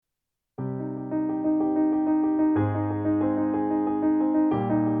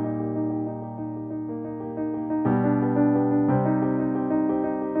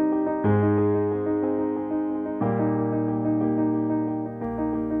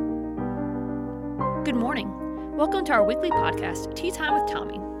Good morning. Welcome to our weekly podcast, Tea Time with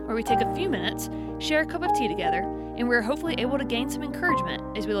Tommy, where we take a few minutes, share a cup of tea together, and we're hopefully able to gain some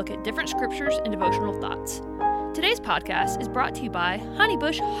encouragement as we look at different scriptures and devotional thoughts. Today's podcast is brought to you by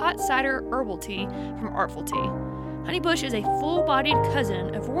Honeybush Hot Cider Herbal Tea from Artful Tea. Honeybush is a full-bodied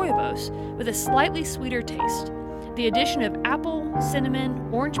cousin of Rooibos with a slightly sweeter taste. The addition of apple, cinnamon,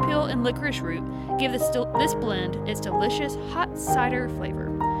 orange peel, and licorice root give this blend its delicious hot cider flavor.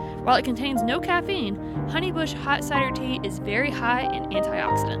 While it contains no caffeine, Honeybush Hot Cider Tea is very high in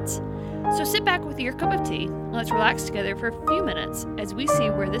antioxidants. So sit back with your cup of tea and let's relax together for a few minutes as we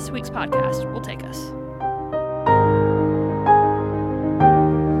see where this week's podcast will take us.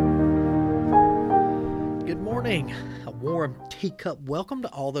 Good morning. A warm teacup welcome to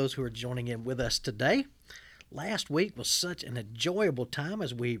all those who are joining in with us today. Last week was such an enjoyable time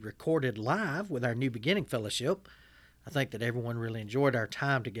as we recorded live with our New Beginning Fellowship. I think that everyone really enjoyed our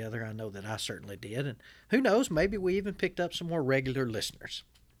time together. I know that I certainly did. And who knows, maybe we even picked up some more regular listeners.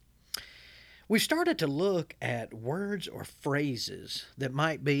 We started to look at words or phrases that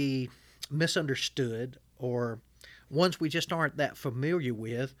might be misunderstood or ones we just aren't that familiar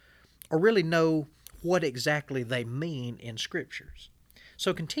with or really know what exactly they mean in scriptures.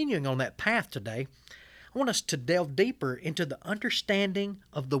 So continuing on that path today, I want us to delve deeper into the understanding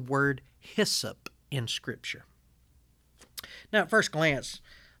of the word hyssop in scripture. Now, at first glance,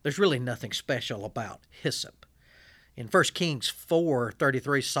 there's really nothing special about hyssop. In 1 Kings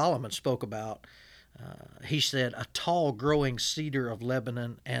 4:33, Solomon spoke about, he said, a tall growing cedar of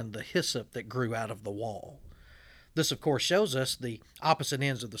Lebanon and the hyssop that grew out of the wall. This, of course, shows us the opposite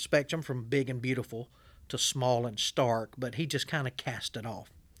ends of the spectrum from big and beautiful to small and stark, but he just kind of cast it off.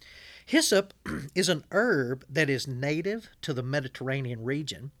 Hyssop is an herb that is native to the Mediterranean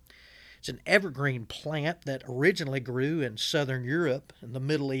region. It's an evergreen plant that originally grew in southern Europe and the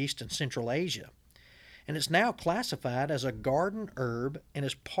Middle East and Central Asia. And it's now classified as a garden herb and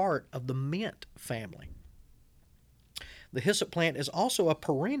is part of the mint family. The hyssop plant is also a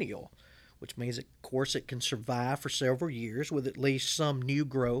perennial, which means, of course, it can survive for several years with at least some new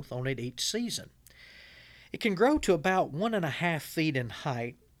growth on it each season. It can grow to about 1.5 feet in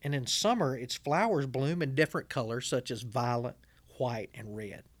height, and in summer its flowers bloom in different colors such as violet, white, and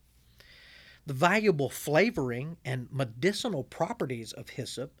red. The valuable flavoring and medicinal properties of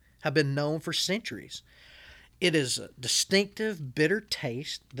hyssop have been known for centuries. It is a distinctive, bitter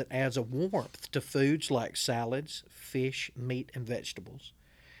taste that adds a warmth to foods like salads, fish, meat, and vegetables.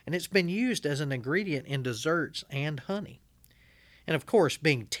 And it's been used as an ingredient in desserts and honey. And of course,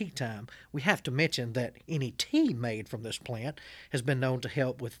 being tea time, we have to mention that any tea made from this plant has been known to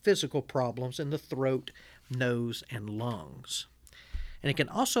help with physical problems in the throat, nose, and lungs. And it can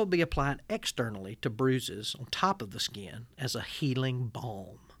also be applied externally to bruises on top of the skin as a healing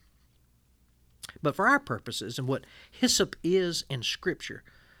balm. But for our purposes, and what hyssop is in Scripture,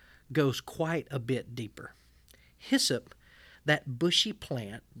 goes quite a bit deeper. Hyssop, that bushy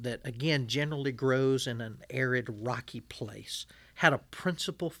plant that again generally grows in an arid, rocky place, had a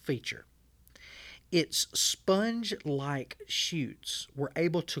principal feature. Its sponge-like shoots were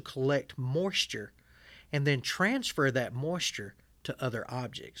able to collect moisture and then transfer that moisture to other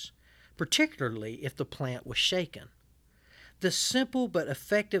objects, particularly if the plant was shaken. This simple but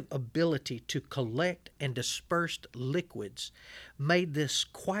effective ability to collect and disperse liquids made this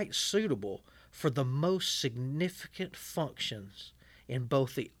quite suitable for the most significant functions in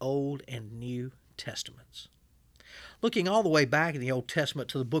both the Old and New Testaments. Looking all the way back in the Old Testament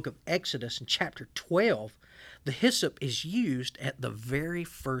to the book of Exodus in chapter 12, the hyssop is used at the very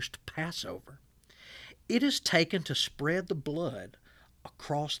first Passover. It is taken to spread the blood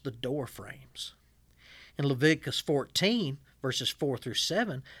across the door frames. In Leviticus 14, verses 4 through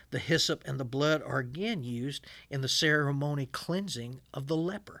 7, the hyssop and the blood are again used in the ceremony cleansing of the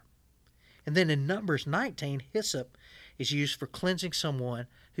leper. And then in Numbers 19, hyssop is used for cleansing someone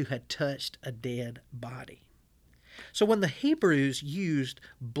who had touched a dead body. So when the Hebrews used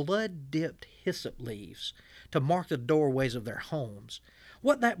blood-dipped hyssop leaves to mark the doorways of their homes,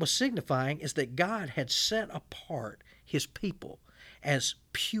 what that was signifying is that God had set apart his people as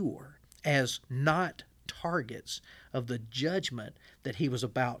pure, as not targets of the judgment that he was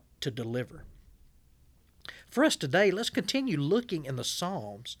about to deliver. For us today, let's continue looking in the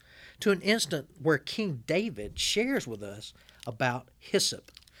Psalms to an instant where King David shares with us about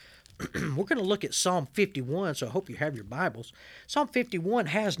hyssop. We're going to look at Psalm 51, so I hope you have your Bibles. Psalm 51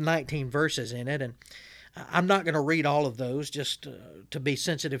 has 19 verses in it, and I'm not going to read all of those just to be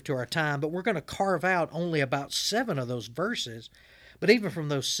sensitive to our time, but we're going to carve out only about 7 of those verses. But even from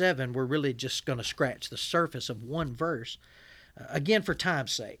those 7, we're really just going to scratch the surface of one verse again for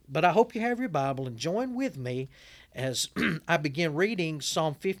time's sake. But I hope you have your Bible and join with me as I begin reading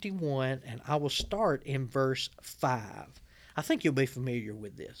Psalm 51, and I will start in verse 5. I think you'll be familiar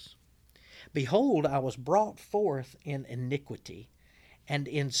with this. Behold, I was brought forth in iniquity, and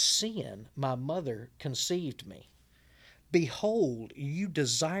in sin my mother conceived me. Behold, you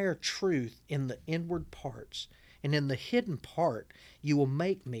desire truth in the inward parts, and in the hidden part you will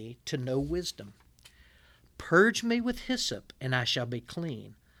make me to know wisdom. Purge me with hyssop, and I shall be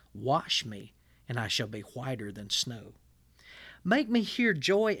clean. Wash me, and I shall be whiter than snow. Make me hear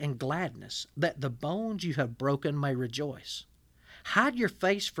joy and gladness, that the bones you have broken may rejoice. Hide your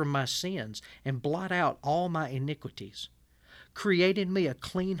face from my sins, and blot out all my iniquities. Create in me a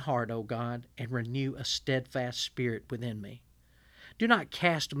clean heart, O God, and renew a steadfast spirit within me. Do not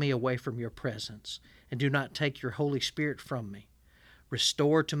cast me away from your presence, and do not take your Holy Spirit from me.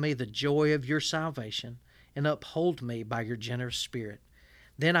 Restore to me the joy of your salvation, and uphold me by your generous spirit.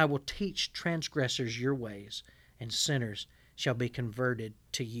 Then I will teach transgressors your ways, and sinners shall be converted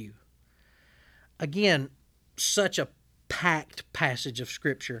to you. Again, such a packed passage of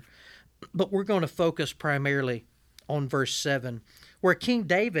Scripture, but we're going to focus primarily on verse 7, where King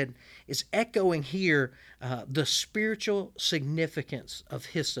David is echoing here the spiritual significance of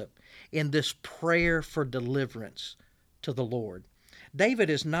hyssop in this prayer for deliverance to the Lord. David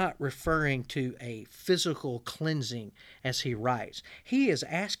is not referring to a physical cleansing as he writes. He is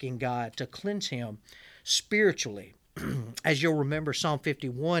asking God to cleanse him spiritually. As you'll remember, Psalm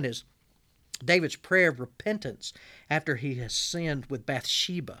 51 is David's prayer of repentance after he has sinned with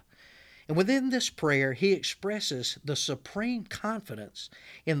Bathsheba. And within this prayer, he expresses the supreme confidence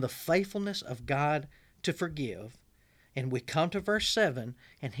in the faithfulness of God to forgive. And we come to verse 7,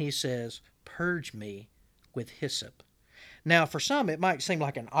 and he says, "Purge me with hyssop." Now, for some, it might seem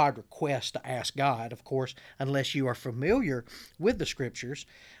like an odd request to ask God, of course, unless you are familiar with the Scriptures.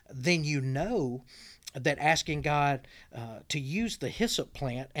 Then you know that asking God to use the hyssop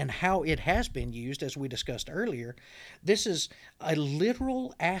plant and how it has been used, as we discussed earlier, this is a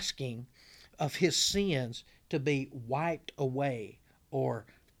literal asking of his sins to be wiped away or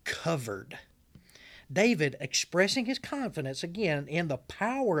covered. David expressing his confidence again in the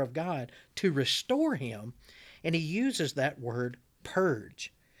power of God to restore him, and he uses that word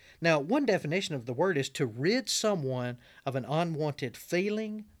purge. Now, one definition of the word is to rid someone of an unwanted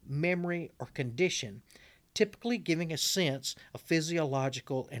feeling, memory, or condition, typically giving a sense of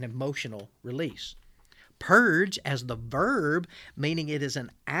physiological and emotional release. Purge as the verb, meaning it is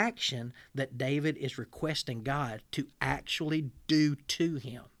an action that David is requesting God to actually do to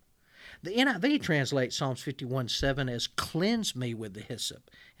him. The NIV translates Psalms 51:7 as "Cleanse me with the hyssop,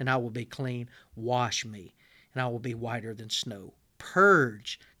 and I will be clean. Wash me, and I will be whiter than snow."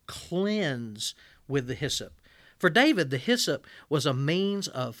 Purge, cleanse with the hyssop. For David, the hyssop was a means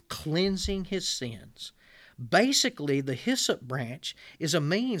of cleansing his sins. Basically, the hyssop branch is a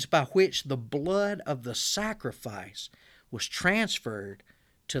means by which the blood of the sacrifice was transferred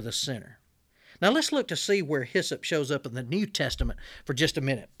to the sinner. Now let's look to see where hyssop shows up in the New Testament for just a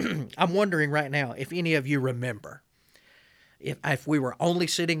minute. I'm wondering right now if any of you remember. If we were only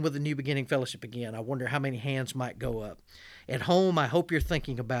sitting with the New Beginning Fellowship again, I wonder how many hands might go up. At home, I hope you're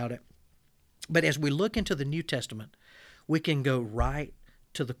thinking about it. But as we look into the New Testament, we can go right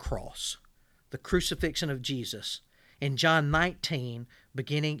to the cross, the crucifixion of Jesus. In John 19,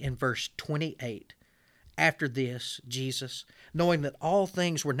 beginning in verse 28, after this, Jesus, knowing that all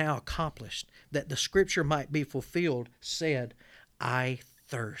things were now accomplished, that the Scripture might be fulfilled, said, "I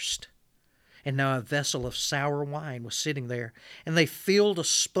thirst." And now a vessel of sour wine was sitting there, and they filled a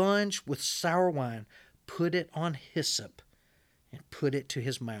sponge with sour wine, put it on hyssop, and put it to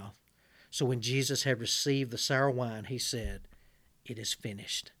his mouth. So when Jesus had received the sour wine, he said, "It is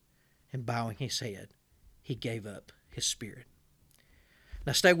finished." And bowing his head, he gave up his spirit.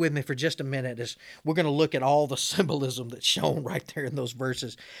 Now stay with me for just a minute as we're going to look at all the symbolism that's shown right there in those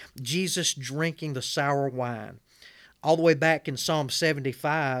verses. Jesus drinking the sour wine. All the way back in Psalm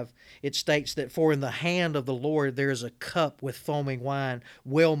 75, it states that, "For in the hand of the Lord there is a cup with foaming wine,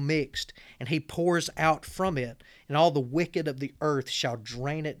 well mixed, and he pours out from it, and all the wicked of the earth shall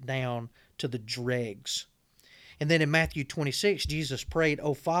drain it down to the dregs." And then in Matthew 26, Jesus prayed,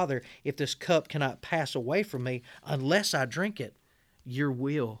 "O Father, if this cup cannot pass away from me unless I drink it, your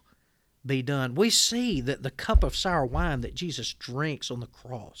will be done." We see that the cup of sour wine that Jesus drinks on the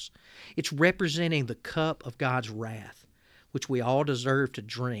cross, it's representing the cup of God's wrath, which we all deserve to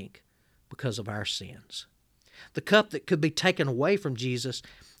drink because of our sins. The cup that could be taken away from Jesus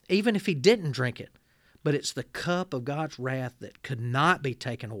even if he didn't drink it, but it's the cup of God's wrath that could not be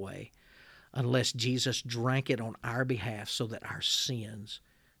taken away unless Jesus drank it on our behalf so that our sins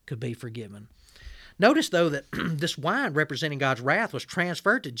could be forgiven. Notice, though, that this wine representing God's wrath was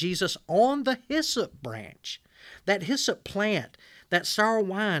transferred to Jesus on the hyssop branch. That hyssop plant, that sour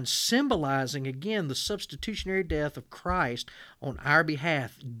wine symbolizing, again, the substitutionary death of Christ on our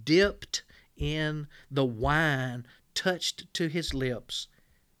behalf, dipped in the wine, touched to his lips.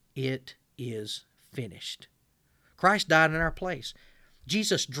 It is finished. Christ died in our place.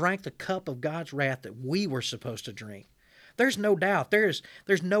 Jesus drank the cup of God's wrath that we were supposed to drink. There's no doubt. There's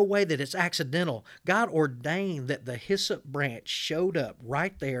no way that it's accidental. God ordained that the hyssop branch showed up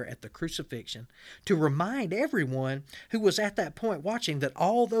right there at the crucifixion to remind everyone who was at that point watching that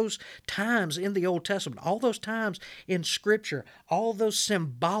all those times in the Old Testament, all those times in Scripture, all those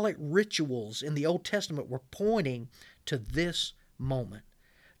symbolic rituals in the Old Testament were pointing to this moment.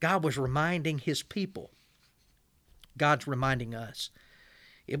 God was reminding his people. God's reminding us.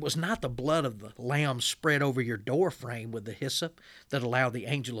 It was not the blood of the lamb spread over your door frame with the hyssop that allowed the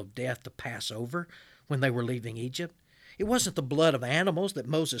angel of death to pass over when they were leaving Egypt. It wasn't the blood of animals that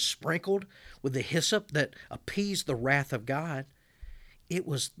Moses sprinkled with the hyssop that appeased the wrath of God. It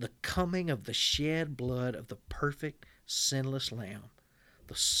was the coming of the shed blood of the perfect, sinless lamb,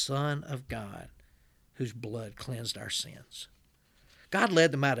 the Son of God, whose blood cleansed our sins. God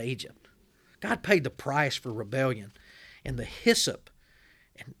led them out of Egypt. God paid the price for rebellion. And the hyssop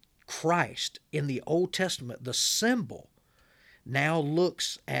and Christ in the Old Testament, the symbol, now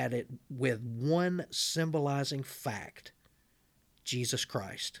looks at it with one symbolizing fact: Jesus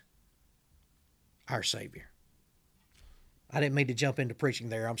Christ, our Savior. I didn't mean to jump into preaching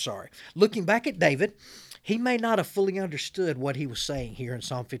there. I'm sorry. Looking back at David, he may not have fully understood what he was saying here in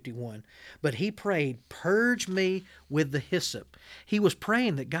Psalm 51, but he prayed, "Purge me with the hyssop." He was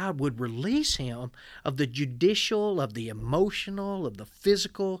praying that God would release him of the judicial, of the emotional, of the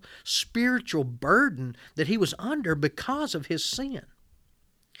physical, spiritual burden that he was under because of his sin.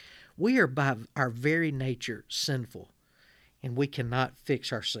 We are by our very nature sinful, and we cannot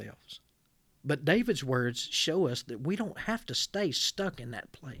fix ourselves. But David's words show us that we don't have to stay stuck in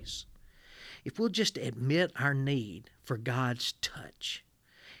that place. If we'll just admit our need for God's touch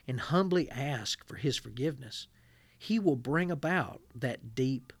and humbly ask for his forgiveness, he will bring about that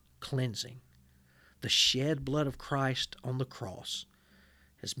deep cleansing. The shed blood of Christ on the cross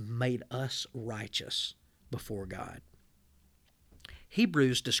has made us righteous before God.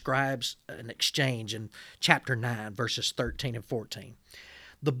 Hebrews describes an exchange in chapter 9, verses 13 and 14.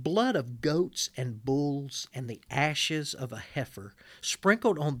 The blood of goats and bulls and the ashes of a heifer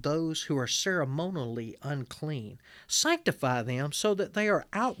sprinkled on those who are ceremonially unclean sanctify them so that they are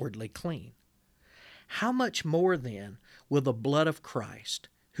outwardly clean. How much more then will the blood of Christ,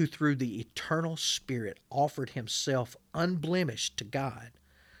 who through the eternal Spirit offered himself unblemished to God,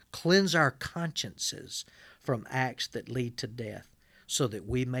 cleanse our consciences from acts that lead to death, so that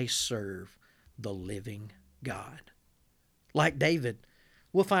we may serve the living God? Like David,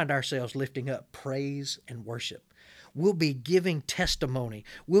 we'll find ourselves lifting up praise and worship. We'll be giving testimony.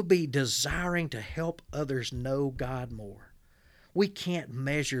 We'll be desiring to help others know God more. We can't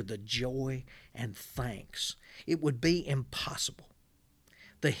measure the joy and thanks. It would be impossible.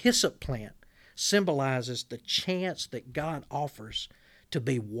 The hyssop plant symbolizes the chance that God offers to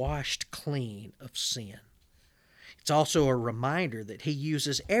be washed clean of sin. It's also a reminder that he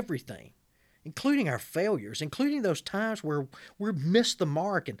uses everything, including our failures, including those times where we miss the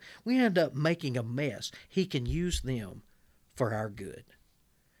mark and we end up making a mess. He can use them for our good.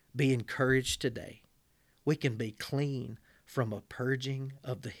 Be encouraged today. We can be clean from a purging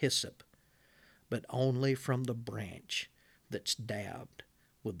of the hyssop, but only from the branch that's dabbed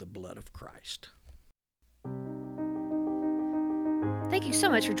with the blood of Christ. Thank you so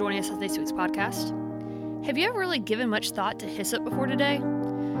much for joining us on this week's podcast. Have you ever really given much thought to hyssop before today?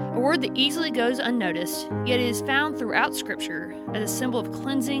 A word that easily goes unnoticed, yet it is found throughout Scripture as a symbol of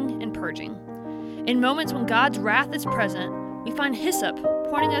cleansing and purging. In moments when God's wrath is present, we find hyssop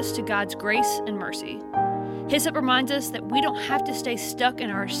pointing us to God's grace and mercy. Hyssop reminds us that we don't have to stay stuck in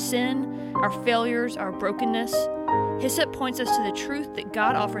our sin, our failures, our brokenness. Hyssop points us to the truth that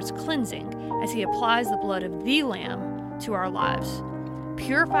God offers cleansing as he applies the blood of the Lamb to our lives.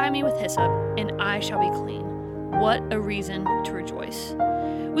 Purify me with hyssop, and I shall be clean. What a reason to rejoice.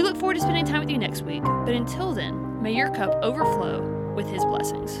 We look forward to spending time with you next week, but until then, may your cup overflow with his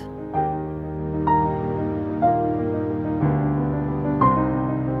blessings.